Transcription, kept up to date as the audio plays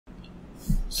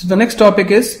So the next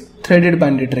topic is threaded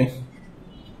binary tree.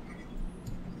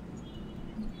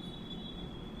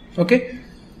 Okay,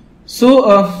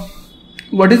 so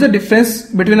what is the difference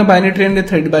between a binary tree and a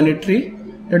threaded binary tree?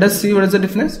 Let us see what is the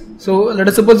difference. So let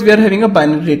us suppose we are having a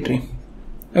binary tree.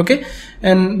 Okay,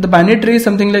 and the binary tree is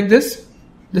something like this.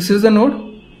 This is the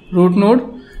node, root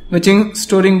node, which is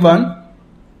storing 1.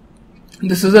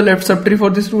 This is the left subtree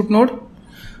for this root node,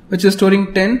 which is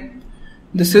storing 10.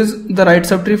 This is the right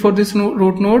subtree for this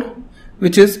root node,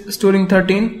 which is storing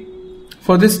 13.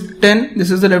 For this 10,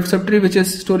 this is the left subtree, which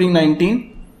is storing 19.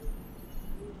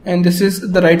 And this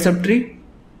is the right subtree,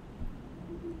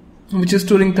 which is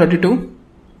storing 32.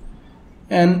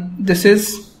 And this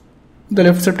is the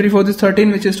left subtree for this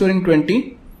 13, which is storing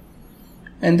 20.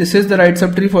 And this is the right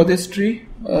subtree for this tree,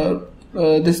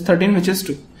 this 13, which is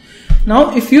 2.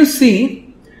 Now if you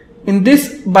see in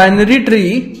this binary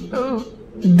tree,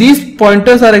 these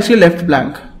pointers are actually left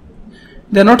blank.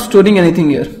 They are not storing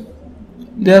anything here.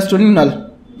 They are storing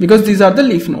null because these are the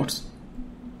leaf nodes.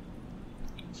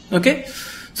 Okay,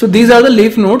 so these are the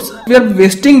leaf nodes. We are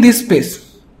wasting this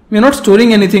space. We are not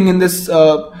storing anything in this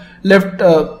left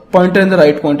pointer and the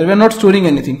right pointer. We are not storing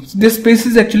anything. So this space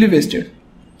is actually wasted,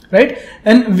 right?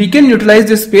 And we can utilize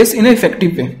this space in an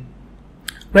effective way,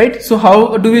 right? So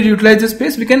how do we utilize this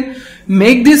space? We can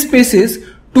make these spaces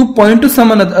to point to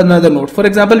some another node. For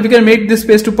example, we can make this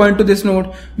space to point to this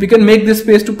node. We can make this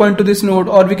space to point to this node,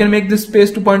 or we can make this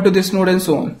space to point to this node, and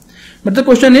so on. But the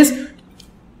question is,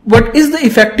 what is the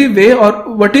effective way,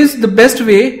 or what is the best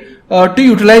way to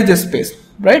utilize this space,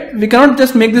 right? We cannot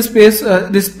just make this space,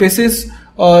 these spaces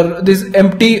or these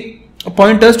empty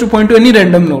pointers to point to any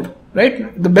random node,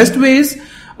 right? The best way is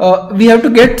we have to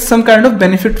get some kind of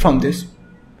benefit from this,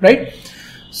 right?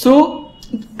 So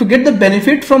to get the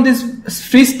benefit from these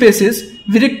free spaces,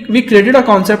 we created a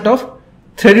concept of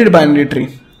threaded binary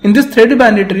tree. In this threaded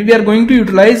binary tree, we are going to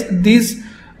utilize these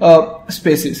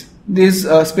spaces. These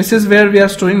spaces where we are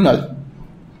storing null.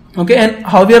 Okay, and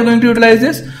how we are going to utilize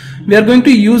this? We are going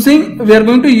to use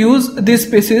these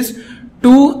spaces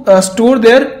to store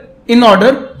their in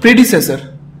order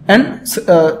predecessor and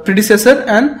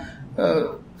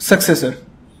successor.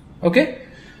 Okay,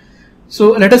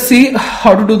 so let us see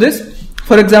how to do this.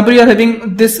 For example, you are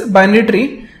having this binary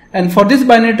tree, and for this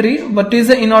binary tree, what is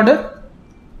the in order?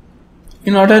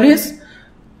 In order is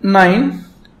 9,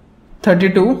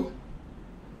 32,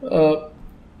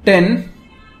 10,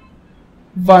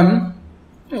 1,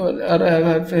 or I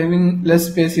am having less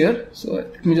space here, so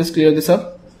let me just clear this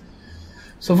up.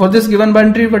 So for this given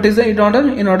binary tree, what is the in order?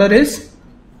 In order is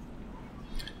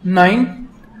 9,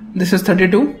 this is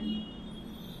 32,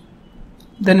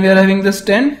 then we are having this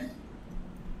 10,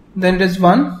 then it is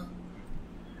 1,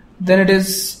 then it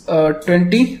is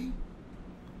 20,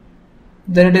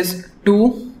 then it is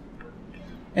 2,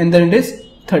 and then it is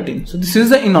 13. So this is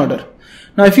the in order.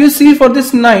 Now if you see for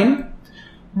this 9,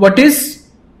 what is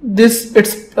this?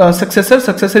 Its successor is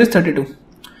 32.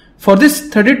 For this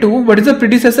 32, what is the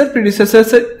predecessor?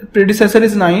 Predecessor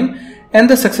is 9 and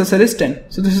the successor is 10.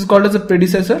 So this is called as a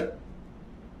predecessor.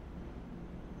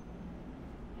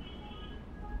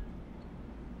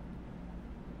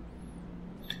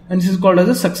 And this is called as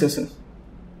a successor.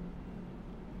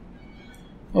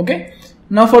 Okay.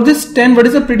 Now for this 10, what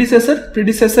is the predecessor?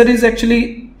 Predecessor is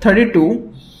actually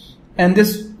 32. And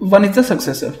this one is the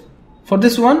successor. For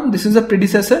this one, this is the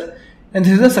predecessor and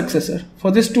this is the successor. For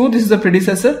this 2, this is the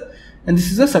predecessor and this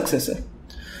is the successor.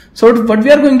 So what we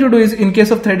are going to do is, in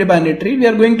case of threaded binary tree, we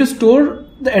are going to store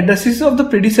the addresses of the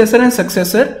predecessor and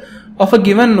successor of a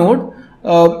given node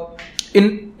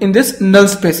in this null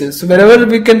spaces. So wherever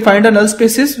we can find a null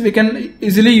spaces, we can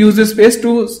easily use this space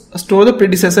to store the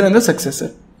predecessor and the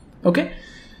successor. Okay.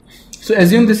 So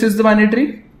assume this is the binary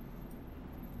tree.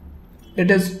 It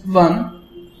is 1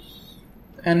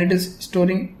 and it is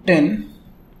storing 10.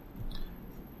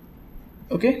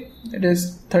 Okay, it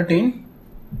is 13.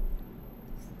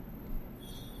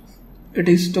 It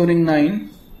is storing 9.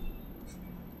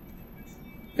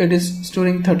 It is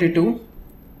storing 32.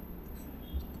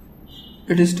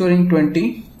 It is storing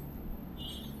 20.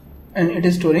 And it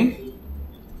is storing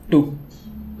 2.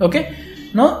 Okay.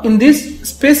 Now in these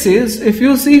spaces, if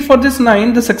you see for this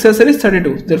 9, the successor is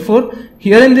 32. Therefore,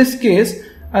 here in this case,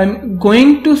 I am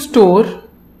going to store.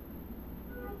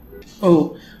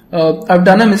 I've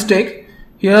done a mistake.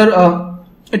 Here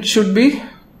it should be,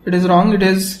 it is wrong. It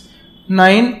is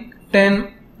 9,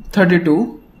 10,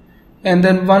 32 and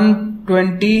then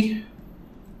 120,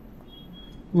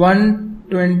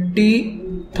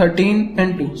 13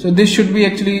 and 2. So this should be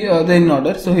actually the in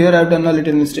order. So here I've done a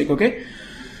little mistake. Okay.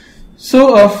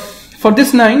 So for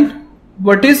this 9,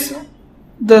 what is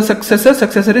the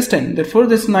successor is 10. Therefore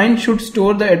this 9 should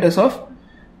store the address of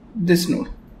this node.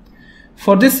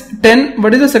 For this 10,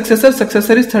 what is the successor?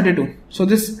 Successor is 32. So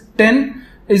this 10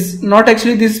 is not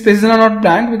actually, these spaces are not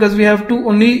blank, because we have to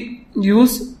only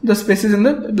use the spaces in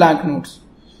the blank nodes.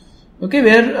 Okay,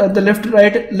 where the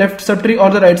left subtree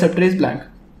or the right subtree is blank.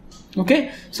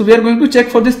 Okay, so we are going to check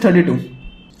for this 32.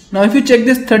 Now if you check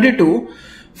this 32,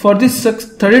 for this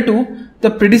 32,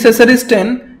 the predecessor is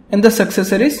 10 and the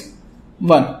successor is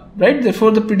 1, right?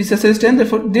 Therefore the predecessor is 10,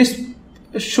 therefore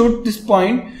this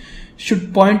point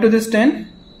should point to this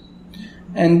 10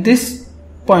 and this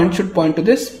point should point to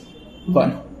this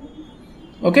 1.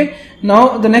 Okay,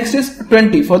 now the next is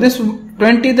 20. For this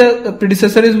 20, the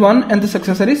predecessor is 1 and the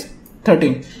successor is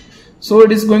 13. So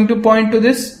it is going to point to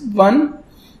this 1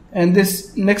 and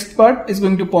this next part is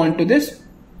going to point to this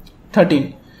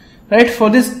 13. Right, for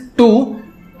this 2,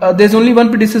 there is only one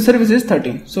predecessor, which is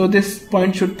 13. So this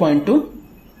point should point to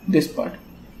this part.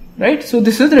 Right, so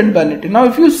this is threaded binary tree. Now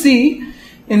if you see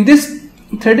in this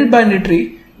threaded binary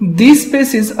tree, these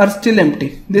spaces are still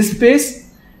empty. This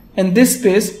space and this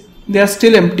space, they are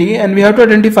still empty, and we have to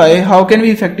identify how can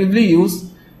we effectively use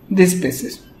these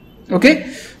spaces.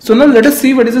 Okay, so now let us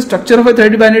see what is the structure of a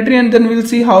threaded binary tree, and then we will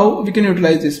see how we can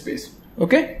utilize this space.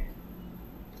 Okay,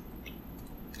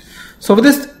 so for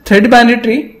this threaded binary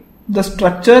tree, the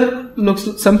structure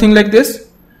looks something like this: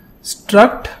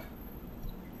 struct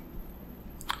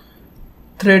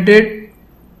threaded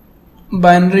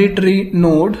binary tree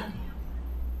node.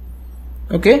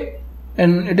 Okay,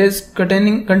 and it is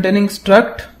containing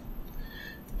struct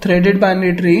threaded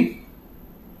binary tree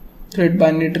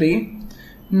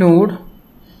node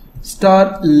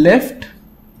star left,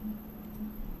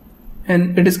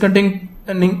 and it is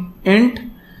containing int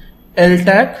L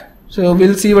tag. So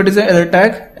we'll see what is a L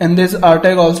tag, and there's R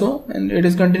tag also, and it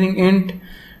is containing int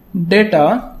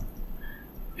data,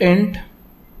 int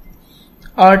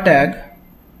R tag,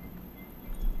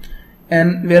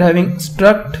 and we are having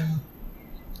struct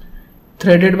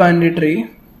threaded binary tree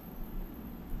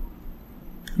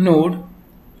node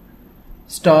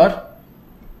star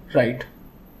right.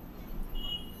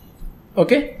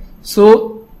 Okay,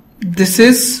 so this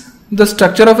is the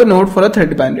structure of a node for a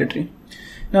threaded binary tree.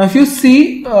 Now if you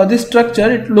see this structure,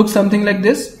 it looks something like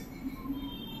this.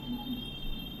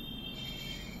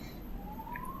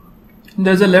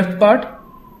 There is a left part,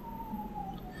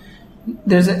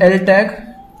 there is a L tag,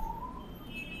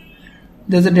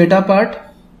 there is a data part,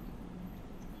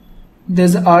 there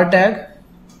is a R tag,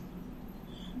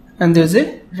 and there is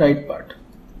a right part.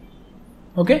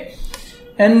 Okay,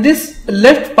 and this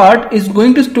left part is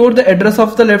going to store the address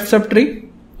of the left subtree.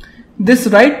 This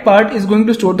right part is going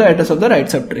to store the address of the right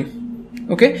subtree.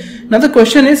 Okay, now the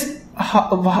question is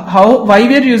why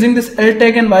we are using this L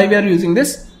tag and why we are using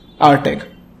this R tag.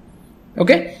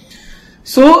 Okay,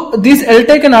 so this L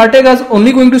tag and R tag are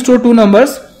only going to store two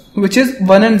numbers, which is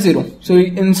 1 and 0. So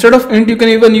instead of int, you can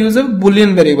even use a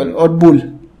boolean variable or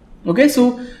bool. Okay,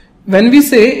 so when we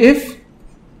say if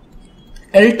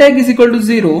L tag is equal to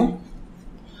 0,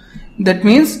 that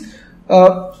means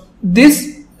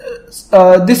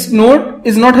this node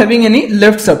is not having any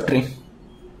left subtree.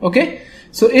 Okay,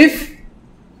 so if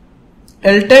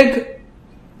L tag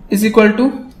is equal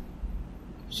to,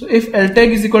 so if L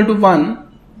tag is equal to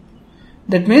 1,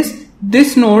 that means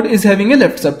this node is having a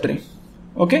left subtree.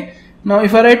 Okay, now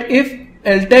if I write if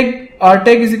L tag R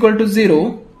tag is equal to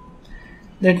 0,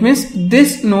 that means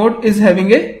this node is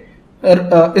having a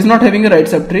is not having a right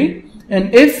subtree,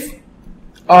 and if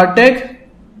R tag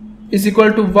is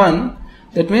equal to 1,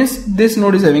 that means this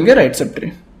node is having a right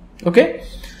subtree. Okay,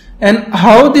 and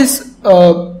how this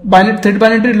thread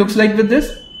binary tree looks like with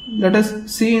this, let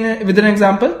us see with an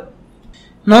example.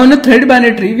 Now in a thread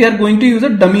binary tree, we are going to use a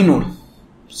dummy node.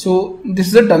 So this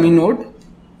is a dummy node.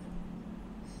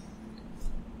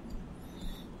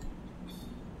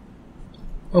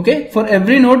 Okay, for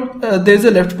every node there is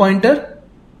a left pointer,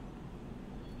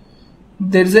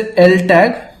 there is a L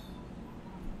tag,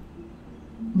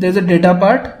 there is a data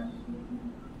part,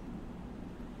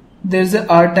 there is a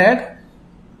R tag,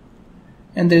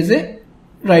 and there is a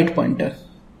right pointer.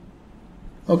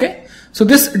 Okay, so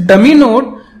this dummy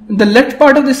node, the left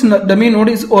part of this dummy node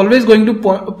is always going to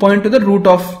point to the root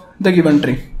of the given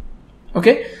tree.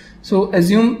 Okay, so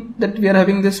assume that we are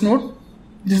having this node,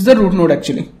 this is the root node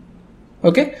actually.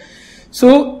 Okay,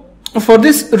 so for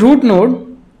this root node,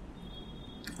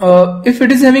 if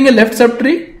it is having a left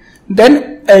subtree,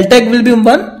 then L tag will be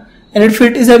 1, and if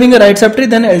it is having a right subtree,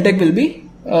 then L tag will be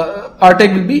R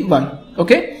tag will be 1.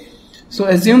 Okay, so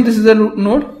assume this is the root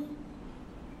node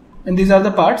and these are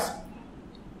the parts,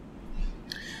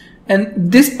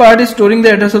 and this part is storing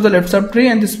the address of the left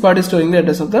subtree, and this part is storing the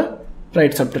address of the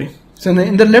right subtree. So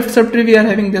in the left subtree we are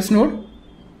having this node,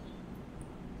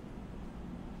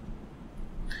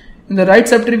 in the right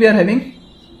subtree we are having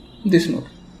this node.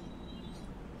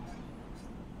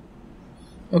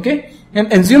 Okay,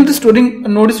 and assume the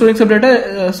node is storing some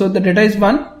data, so the data is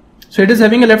 1, so it is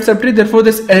having a left subtree, therefore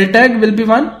this L tag will be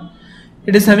 1.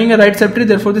 It is having a right subtree,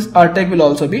 therefore this R tag will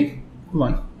also be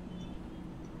 1.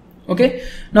 Okay,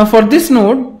 now for this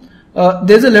node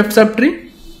there is a left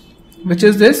subtree which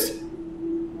is this,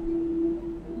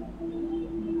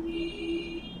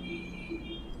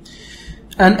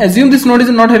 and assume this node is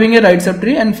not having a right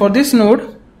subtree, and for this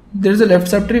node there is a left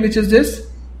subtree which is this,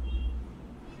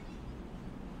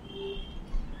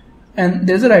 and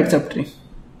there is a right subtree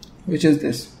which is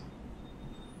this.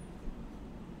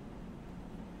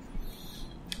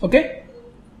 Okay,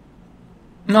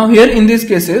 now here in these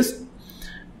cases,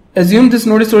 assume this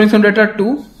node is storing some data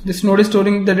 2, this node is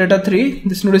storing the data 3,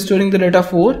 this node is storing the data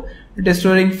 4, it is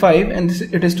storing 5, and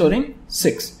it is storing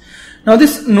 6. Now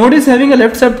this node is having a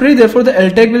left subtree, therefore the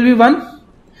L tag will be 1,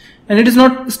 and it is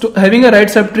not having a right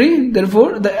subtree,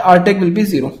 therefore the R tag will be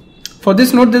 0. For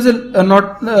this node there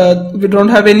is we don't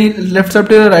have any left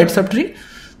subtree or right subtree,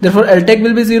 therefore L tag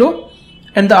will be 0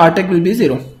 and the R tag will be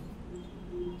 0,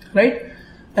 right?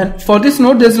 And for this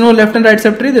node there is no left and right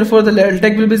subtree, therefore the L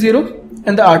tag will be 0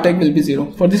 and the R tag will be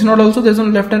 0. For this node also there is no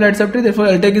left and right subtree, therefore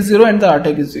L tag is 0 and the R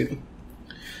tag is 0.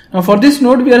 Now for this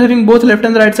node we are having both left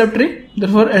and the right subtree,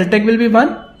 therefore L tag will be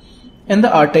 1 and the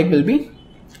R tag will be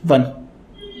 1.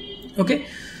 Okay,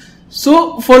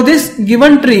 so for this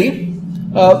given tree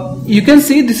you can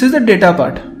see this is the data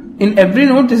part. In every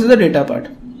node this is the data part,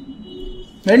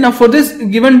 right? Now for this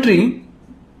given tree,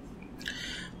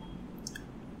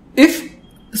 if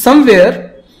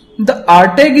somewhere the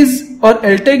R tag is or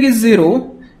L tag is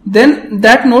 0, then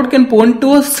that node can point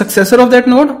to a successor of that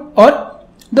node or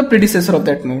the predecessor of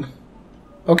that node.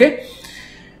 Okay,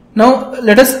 now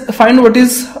let us find what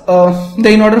is the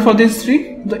in order for this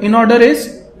tree. The in order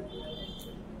is,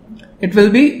 it will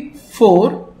be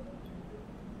 4,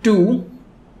 2,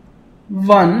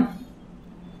 1,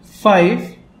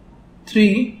 5,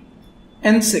 3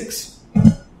 and 6.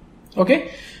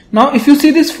 Okay, now if you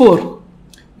see this 4,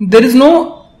 there is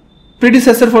no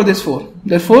predecessor for this 4,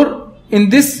 therefore in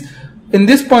this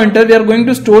pointer we are going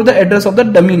to store the address of the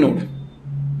dummy node.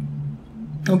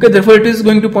 Okay, therefore it is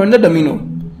going to point the dummy node.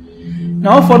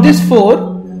 Now for this 4,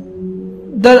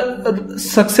 the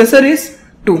successor is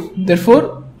 2,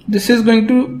 therefore this is going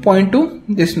to point to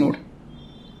this node,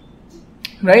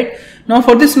 right? Now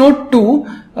for this node 2,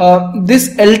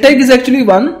 this L tag is actually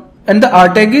 1 and the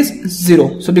R tag is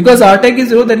 0. So because R tag is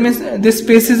 0, that means this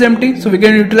space is empty, so we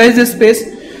can utilize this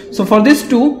space. So for this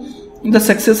 2, the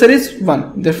successor is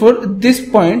 1, therefore this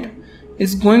point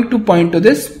is going to point to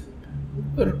this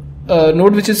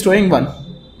node which is storing 1,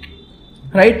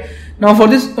 right? Now for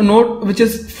this node which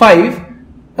is 5,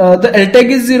 the L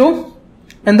tag is 0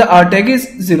 and the R tag is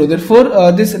 0,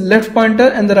 therefore this left pointer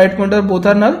and the right pointer both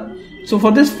are null. So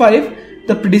for this 5,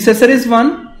 the predecessor is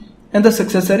 1 and the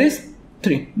successor is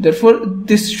 3, therefore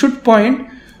this should point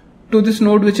to this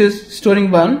node which is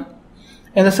storing 1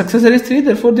 and the successor is 3,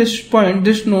 therefore this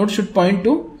node should point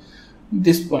to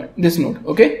this node.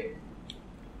 Okay,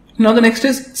 now the next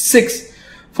is 6.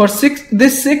 For 6,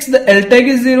 the L tag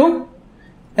is 0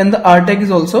 and the R tag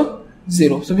is also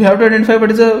 0. So we have to identify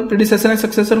what is the predecessor and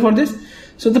successor for this.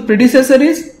 So the predecessor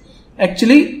is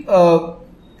actually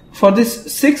for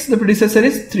this 6, the predecessor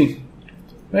is 3,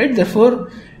 right?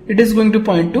 Therefore it is going to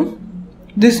point to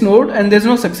this node and there is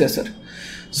no successor.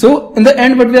 So in the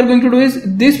end what we are going to do is,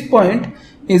 this point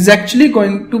is actually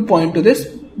going to point to this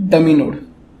dummy node.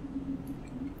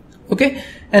 Okay,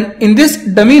 and in this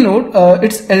dummy node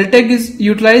its L tag is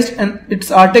utilized and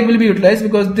its R tag will be utilized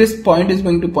because this point is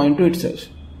going to point to itself.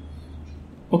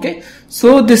 Okay,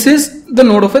 so this is the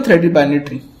node of a threaded binary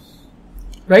tree,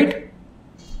 right?